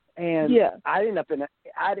 And I'd end up in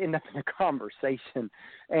a conversation,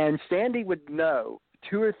 and Sandy would know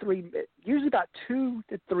 2 or 3, usually about 2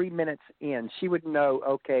 to 3 minutes in, she would know,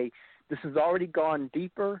 okay, this has already gone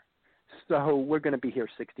deeper, so we're going to be here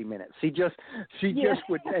 60 minutes. She just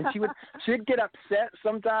would, and she'd get upset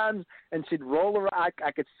sometimes, and she'd roll around.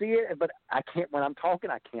 I could see it, but I can't, when I'm talking,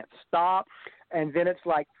 I can't stop. And then it's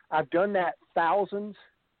like, I've done that thousands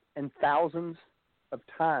and thousands of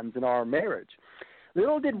times in our marriage.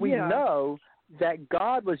 Little did we know that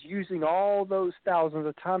God was using all those thousands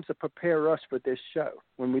of times to prepare us for this show.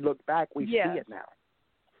 When we look back, we see it now.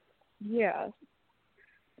 Yeah.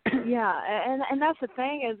 Yeah, and that's the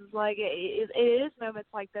thing is, like, it is moments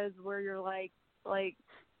like those where you're like, but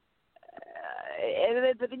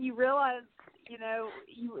then you realize, you know,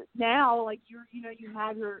 you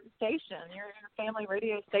have your station, your family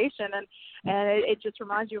radio station, and it just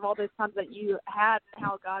reminds you of all those times that you had, and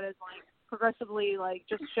how God has, like, progressively, like,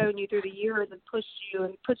 just shown you through the years and puts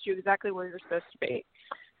you exactly where you're supposed to be.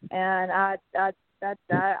 And I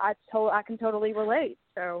can totally relate.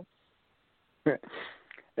 So.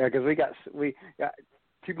 Yeah, because we got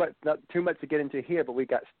not too much to get into here, but we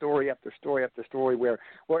got story after story after story where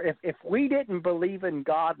if we didn't believe in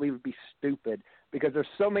God, we would be stupid, because there's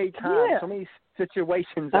so many times, so many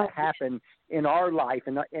situations that happen in our life,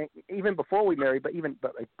 and even before we married, but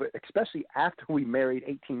especially after we married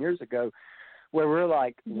 18 years ago, where we're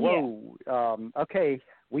like, whoa, okay,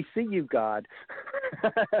 we see you, God.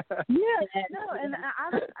 And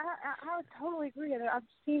I would totally agree. I've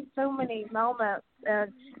seen so many moments,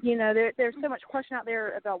 and, you know, there's so much question out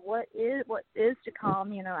there about what is to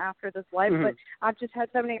come, you know, after this life. But I've just had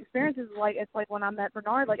so many experiences. Like, it's like when I met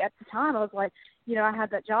Bernard. Like, at the time, I was like, you know, I had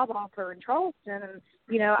that job offer in Charleston, and,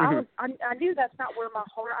 you know, I knew that's not where my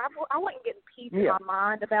heart. I wasn't getting peace in my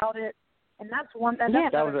mind about it. And that's one. That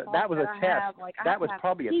was a test. Like, that was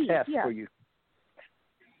probably a test for you.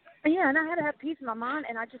 Yeah, and I had to have peace in my mind,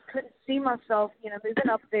 and I just couldn't see myself, you know, moving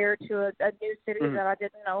up there to a new city that I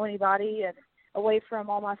didn't know anybody, and away from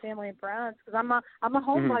all my family and friends. Because I'm a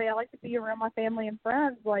homebody. I like to be around my family and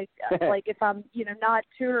friends. Like if I'm, you know, not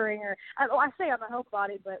touring, or I say I'm a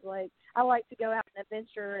homebody, but, like, I like to go out and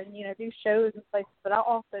adventure and, you know, do shows and places. But I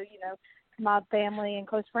also, you know, my family and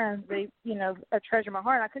close friends, they, you know, treasure my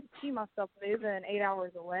heart. I couldn't see myself moving 8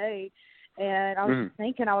 hours away. And I was just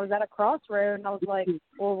thinking, I was at a crossroad, and I was like,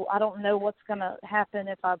 well, I don't know what's going to happen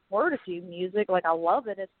if I were to do music. Like, I love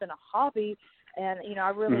it. It's been a hobby. And, you know,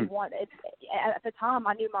 I really want it. At the time,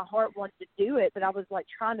 I knew my heart wanted to do it, but I was, like,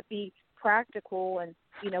 trying to be practical and,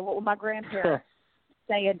 you know, what would my grandparents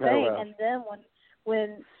say and think. And then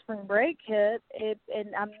when spring break hit,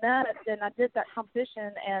 and I met and I did that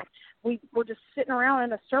competition, and we were just sitting around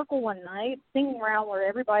in a circle one night, singing around where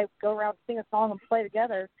everybody would go around, sing a song, and play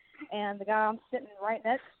together. And the guy I'm sitting right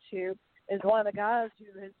next to is one of the guys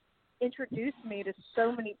who has introduced me to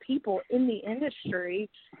so many people in the industry,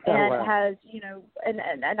 and has,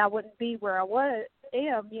 and I wouldn't be where I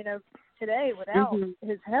am, today without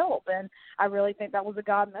his help. And I really think that was a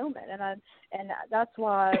God moment, and that's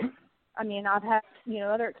why. I mean, I've had,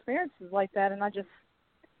 other experiences like that, and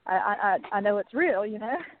I know it's real,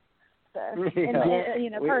 So,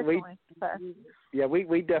 personally.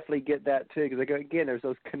 We definitely get that too, because again, there's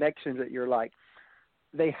those connections that you're like,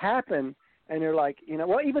 they happen, and you're like,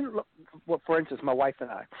 for instance, my wife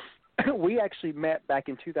and I, we actually met back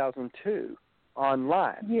in 2002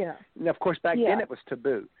 online. Yeah. And of course, back then it was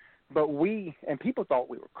taboo. But people thought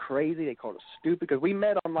we were crazy. They called us stupid, because we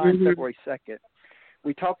met online February 2nd.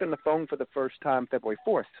 We talked on the phone for the first time February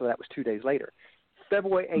 4th, so that was 2 days later.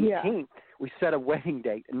 February 18th, we set a wedding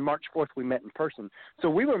date, and March 4th we met in person. So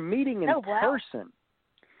we were meeting in person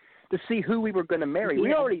to see who we were going to marry. Yeah.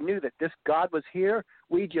 We already knew that this God was here.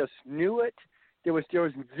 We just knew it. There was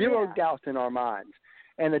zero doubt in our minds.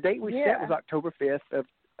 And the date we set was October 5th of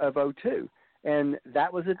 2002. And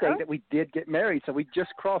that was the date that we did get married. So we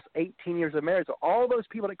just crossed 18 years of marriage. So all those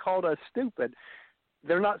people that called us stupid,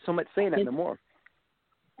 they're not so much saying that no more.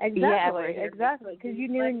 Exactly, because you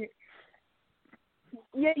knew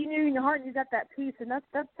in your heart, and you got that peace, and that's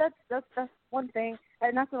one thing,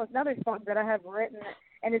 and that's another song that I have written,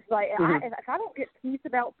 and it's like, if I don't get peace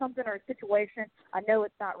about something or a situation, I know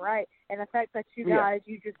it's not right, and the fact that you guys,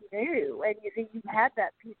 you just knew, and you had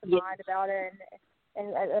that peace of mind about it,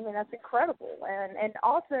 and I mean, that's incredible, and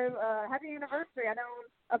also, happy anniversary. I know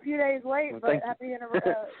I'm a few days late, but happy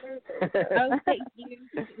anniversary. Thank you.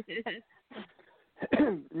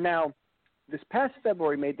 Now, this past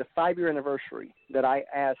February made the 5-year anniversary that I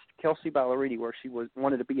asked Kelsey Ballerini where she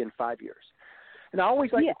wanted to be in 5 years. And I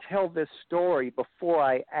always like to tell this story before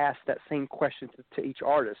I ask that same question to each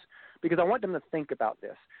artist, because I want them to think about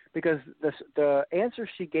this. Because the answer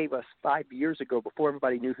she gave us 5 years ago, before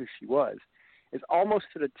everybody knew who she was, is almost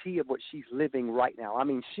to the T of what she's living right now. I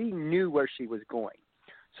mean, she knew where she was going.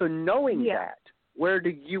 So knowing that, where do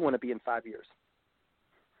you want to be in 5 years?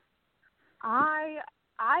 I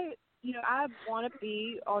want to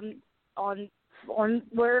be on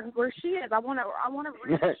where she is. I want to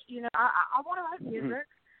reach. I want to write music.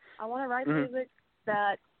 I want to write music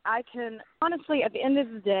that I can. Honestly, at the end of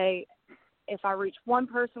the day, if I reach one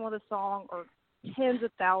person with a song or tens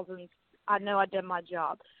of thousands, I know I did my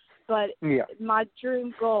job. But my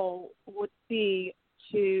dream goal would be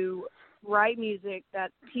to write music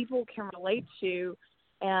that people can relate to,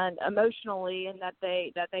 and emotionally, and that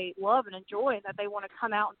they love and enjoy, and that they want to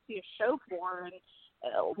come out and see a show for and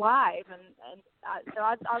live. So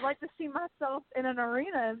I'd like to see myself in an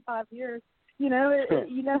arena in 5 years. You never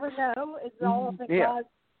know. It's all up in God's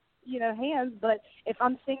hands. But if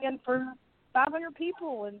I'm singing for 500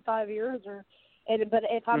 people in 5 years, but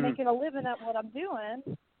if I'm making a living at what I'm doing,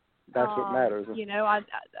 that's what matters.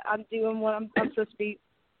 I'm doing what I'm supposed to be,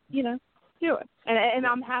 doing, and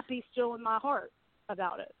I'm happy still in my heart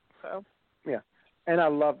about it. So and I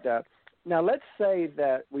love that. Now let's say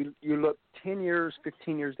that you look 10 years,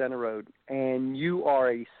 15 years down the road, and you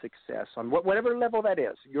are a success on whatever level that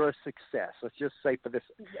is. You're a success. Let's just say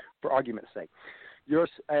for argument's sake,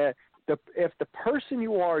 if the person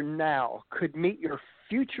you are now could meet your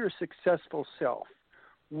future successful self,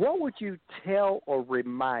 what would you tell or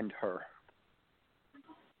remind her?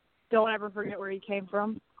 Don't ever forget where you came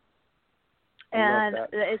from. And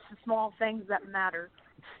it's the small things that matter.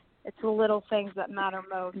 It's the little things that matter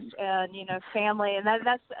most. And, family. And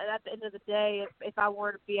that's at the end of the day, if I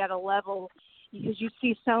were to be at a level, because you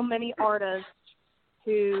see so many artists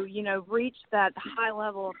who, reach that high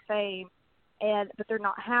level of fame, but they're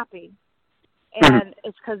not happy. And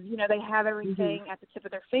it's because, they have everything at the tip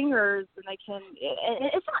of their fingers, and they can, and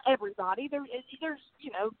it's not everybody. There's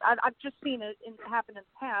I've just seen it happen in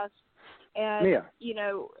the past. And,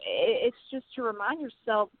 it's just to remind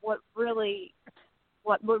yourself what really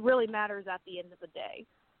matters at the end of the day.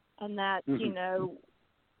 And that,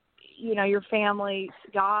 your family,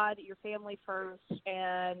 God, your family first,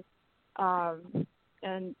 and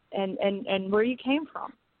where you came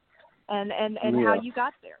from, and how you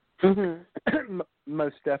got there.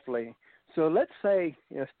 Most definitely. So let's say,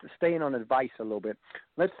 staying on advice a little bit,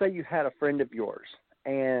 let's say you had a friend of yours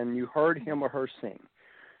and you heard him or her sing.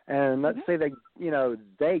 And let's say they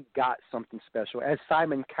got something special. As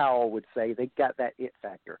Simon Cowell would say, they got that it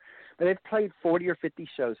factor. and they've played 40 or 50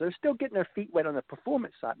 shows. They're still getting their feet wet on the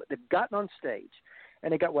performance side, but they've gotten on stage,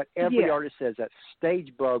 and they got what every artist says, that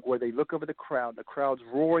stage bug where they look over the crowd's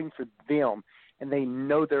roaring for them, and they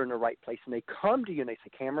know they're in the right place, and they come to you and they say,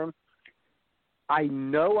 Cameron, I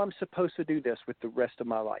know I'm supposed to do this with the rest of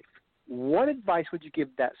my life. What advice would you give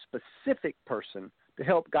that specific person to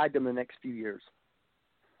help guide them the next few years?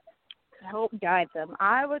 To help guide them,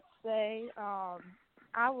 I would say,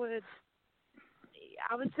 I would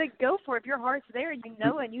say go for it. If your heart's there and you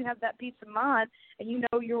know it and you have that peace of mind and you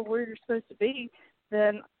know you're where you're supposed to be,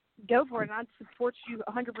 then go for it. And I'd support you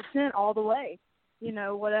 100% all the way,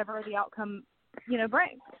 whatever the outcome,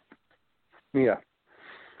 brings. Yeah.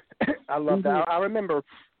 I love that. I remember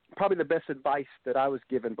probably the best advice that I was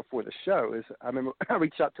given before the show is I remember I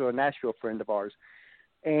reached out to a Nashville friend of ours,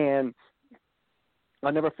 and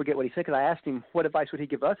I'll never forget what he said because I asked him what advice would he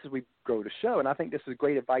give us as we grow the show, and I think this is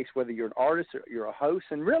great advice whether you're an artist or you're a host,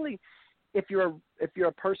 and really if you're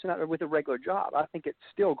a person out there with a regular job, I think it's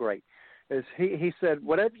still great. Is he said,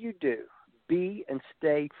 whatever you do, be and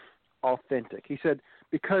stay authentic. He said,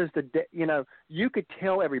 because you could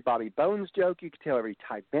tell every Bobby Bones joke, you could tell every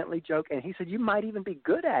Ty Bentley joke, and he said you might even be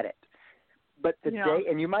good at it. But the day,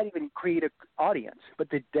 and you might even create an audience, but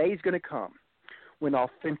the day's going to come when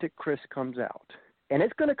authentic Chris comes out. And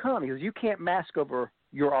it's going to come because you can't mask over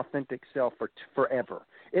your authentic self for forever.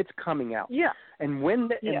 It's coming out. Yeah. And when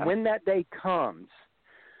that day comes,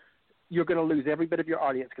 you're going to lose every bit of your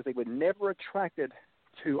audience because they were never attracted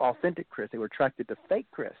to authentic Chris. They were attracted to fake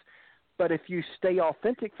Chris. But if you stay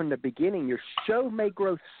authentic from the beginning, your show may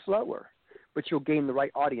grow slower, but you'll gain the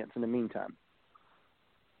right audience in the meantime.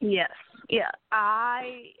 Yes. Yeah.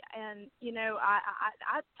 I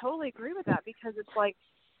totally agree with that because it's like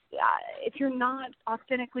if you're not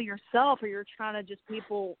authentically yourself or you're trying to just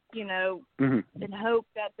people, and hope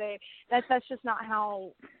that that's just not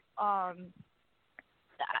how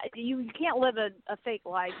you can't live a fake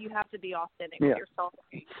life. You have to be authentic with yourself and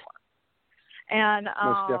who you are. And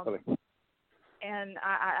most definitely. And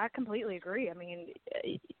I completely agree. I mean,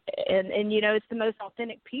 and it's the most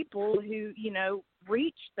authentic people who,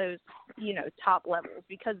 reach those, top levels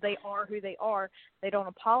because they are who they are. They don't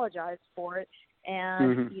apologize for it.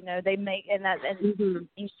 And, they make, and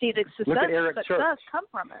you see the success come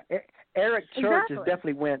from it. Eric Church has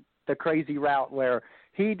definitely went the crazy route where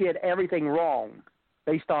he did everything wrong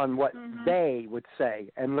based on what they would say.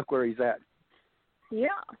 And look where he's at. Yeah.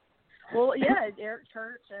 Well, yeah, Eric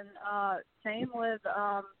Church, and same with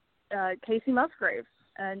Casey Musgraves,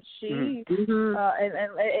 and she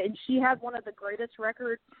and she had one of the greatest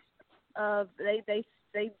records of they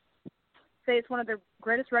say it's one of the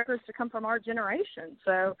greatest records to come from our generation.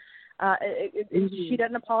 So she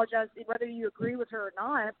doesn't apologize whether you agree with her or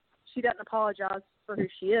not. She doesn't apologize for who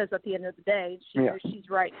she is at the end of the day. She knows she's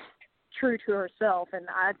right, true to herself, and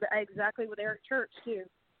I exactly with Eric Church too.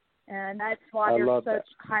 And that's why you're such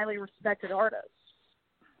highly respected artists.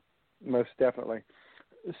 Most definitely.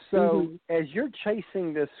 So as you're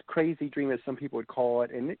chasing this crazy dream, as some people would call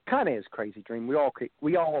it, and it kind of is crazy dream.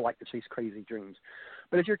 We all like to chase crazy dreams.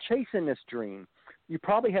 But as you're chasing this dream, you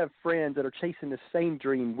probably have friends that are chasing the same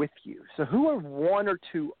dream with you. So who are one or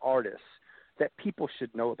two artists that people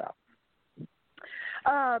should know about?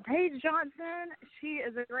 Paige Johnson. She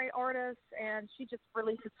is a great artist, and she just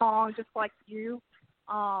released a song just like you.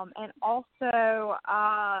 And also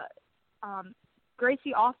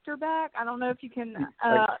Gracie Osterbeck. I don't know if you can.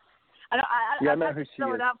 I have to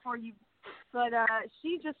spell it out for you. But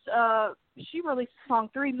she released a song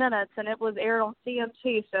 3 minutes, and it was aired on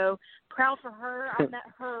CMT. So proud for her. I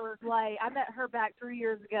met her back 3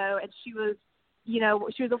 years ago, and she was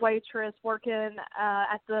a waitress working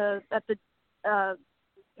at the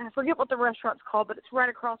I forget what the restaurant's called, but it's right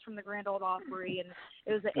across from the Grand Ole Opry, and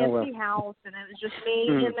it was an empty house, and it was just me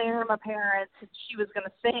in there and my parents, and she was going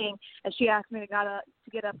to sing, and she asked me to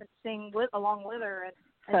get up and sing along with her,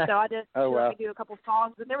 and so I did. We do a couple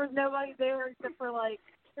songs, but there was nobody there except for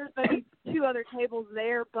there's maybe 2 other tables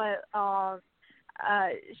there, but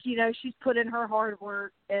she's put in her hard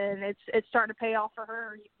work, and it's starting to pay off for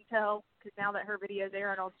her. You can tell because now that her video's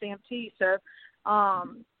airing on CMT, so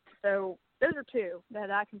those are 2 that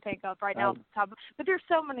I can think of right now. But there's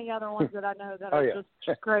so many other ones that I know that are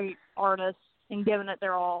just great artists and giving it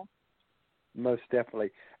their all. Most definitely.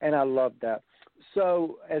 And I love that.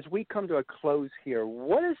 So as we come to a close here,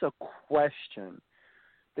 what is a question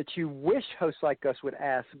that you wish hosts like us would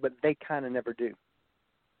ask, but they kind of never do?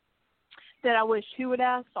 That I wish who would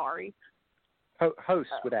ask? Sorry.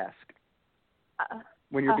 Hosts would ask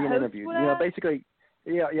when you're being interviewed. Basically.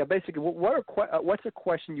 Yeah. Basically, what's a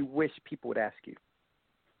question you wish people would ask you?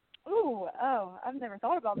 I've never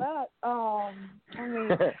thought about that. I mean,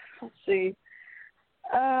 let's see.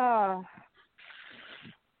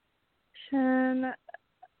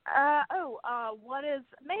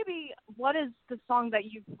 What is the song that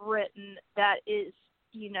you've written that is,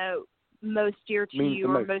 most dear to you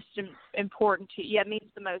or most important to you? Yeah,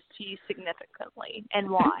 means the most to you significantly, and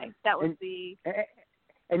why? That would be.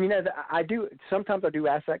 And sometimes I do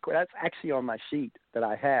ask that question. That's actually on my sheet that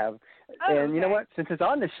I have. Oh, and you know what? Since it's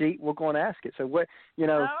on the sheet, we're going to ask it. So what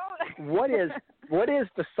is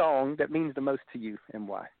the song that means the most to you, and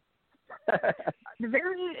why? The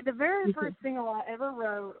very first single I ever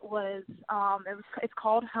wrote was it's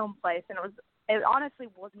called Home Place, and it honestly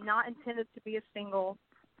was not intended to be a single,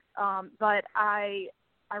 but I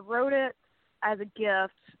wrote it as a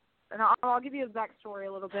gift, and I'll give you a backstory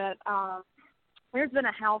a little bit. There's been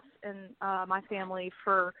a house in my family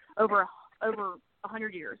for over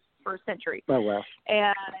 100 years, for a century. Oh wow!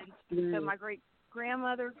 And so my great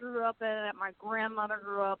grandmother grew up in it. My grandmother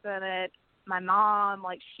grew up in it. My mom,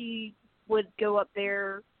 she would go up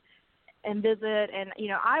there and visit, and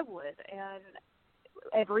I would. And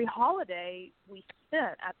every holiday we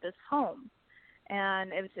spent at this home,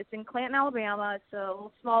 and it's in Clanton, Alabama. It's a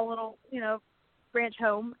small little ranch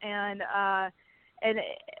home, and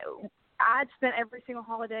I'd spent every single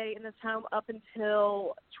holiday in this home up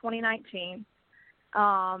until 2019.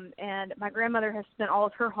 And my grandmother has spent all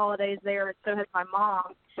of her holidays there, and so has my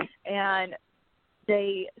mom. And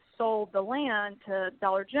they sold the land to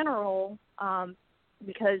Dollar General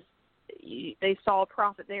because they saw a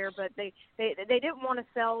profit there, but they didn't want to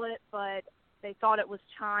sell it, but they thought it was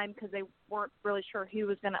time because they weren't really sure who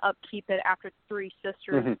was going to upkeep it after three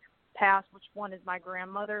sisters passed, which one is my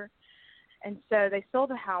grandmother. And so they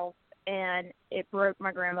sold the house, and it broke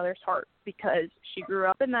my grandmother's heart because she grew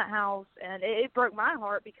up in that house, and it broke my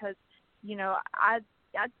heart because, I'd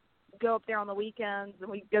go up there on the weekends and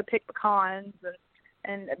we'd go pick pecans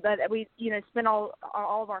but we, spent all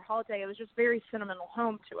of our holiday. It was just very sentimental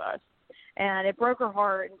home to us, and it broke her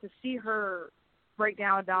heart, and to see her break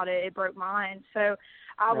down about it, it broke mine. So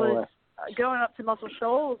I was going up to Muscle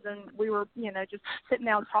Shoals, and we were, just sitting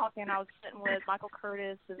down talking. I was sitting with Michael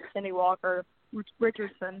Curtis and Cindy Walker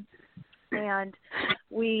Richardson, and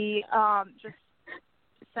we just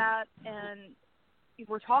sat and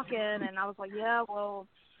we're talking, and I was like, yeah, well,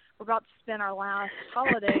 we're about to spend our last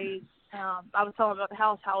holidays. I was telling about the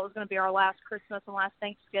house, how it was going to be our last Christmas and last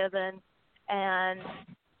Thanksgiving, and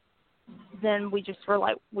then we just were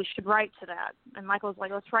like, we should write to that. And Michael was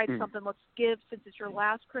like, let's write something. Let's give, since it's your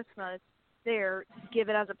last Christmas there, give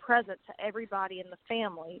it as a present to everybody in the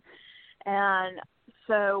family. And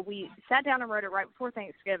so we sat down and wrote it right before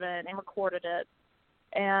Thanksgiving and recorded it.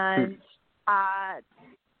 And I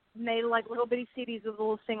made little bitty CDs with a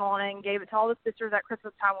little single on it and gave it to all the sisters at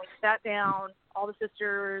Christmas time. We sat down, all the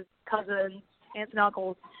sisters, cousins, aunts and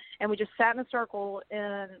uncles, and we just sat in a circle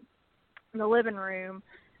in the living room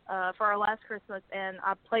for our last Christmas, and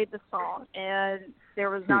I played the song, and there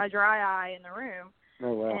was not a dry eye in the room.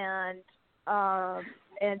 Oh wow!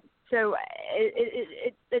 And so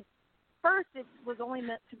it first it was only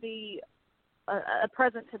meant to be a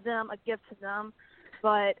present to them, a gift to them,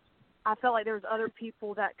 but I felt like there was other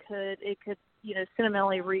people that it could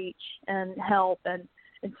sentimentally reach and help, and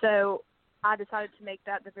so I decided to make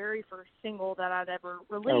that the very first single that I'd ever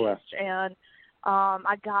released. Oh, wow. And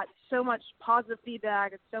I got so much positive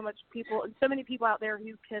feedback, and so many people out there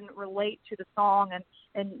who can relate to the song, and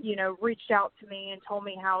reached out to me and told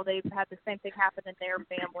me how they've had the same thing happen in their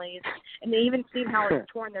families, and they even seen how it's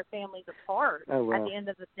torn their families apart at the end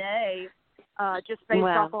of the day, just based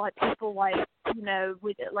off of people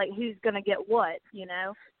who's going to get what,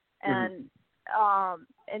 and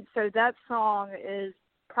so that song is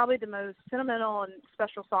probably the most sentimental and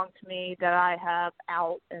special song to me that I have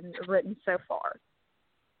out and written so far.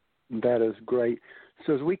 That is great.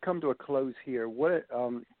 So as we come to a close here,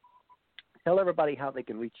 tell everybody how they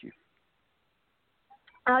can reach you.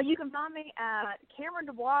 You can find me at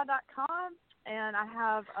CameronDuBois.com, and I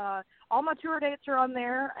have all my tour dates are on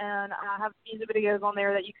there, and I have music videos on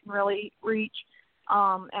there that you can really reach.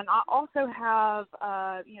 And I also have,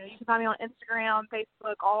 you can find me on Instagram,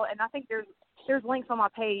 Facebook, and I think there's links on my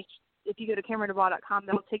page. If you go to CameronDuBois.com,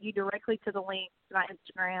 that'll take you directly to the links to my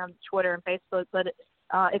Instagram, Twitter, and Facebook. But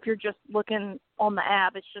if you're just looking on the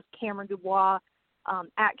app, it's just Cameron DuBois,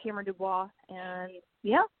 at Cameron DuBois, and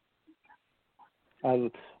yeah.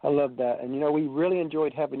 I love that. And, we really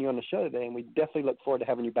enjoyed having you on the show today, and we definitely look forward to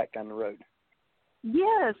having you back down the road.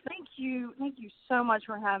 Yes, thank you. Thank you so much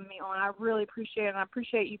for having me on. I really appreciate it, and I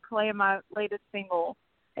appreciate you playing my latest single.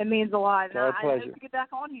 It means a lot. And Our pleasure. I hope to get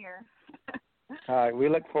back on here. All right, we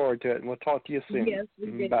look forward to it, and we'll talk to you soon. Yes,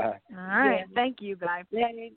 we did. Bye. All right. Yeah. Thank you. Bye. Yeah.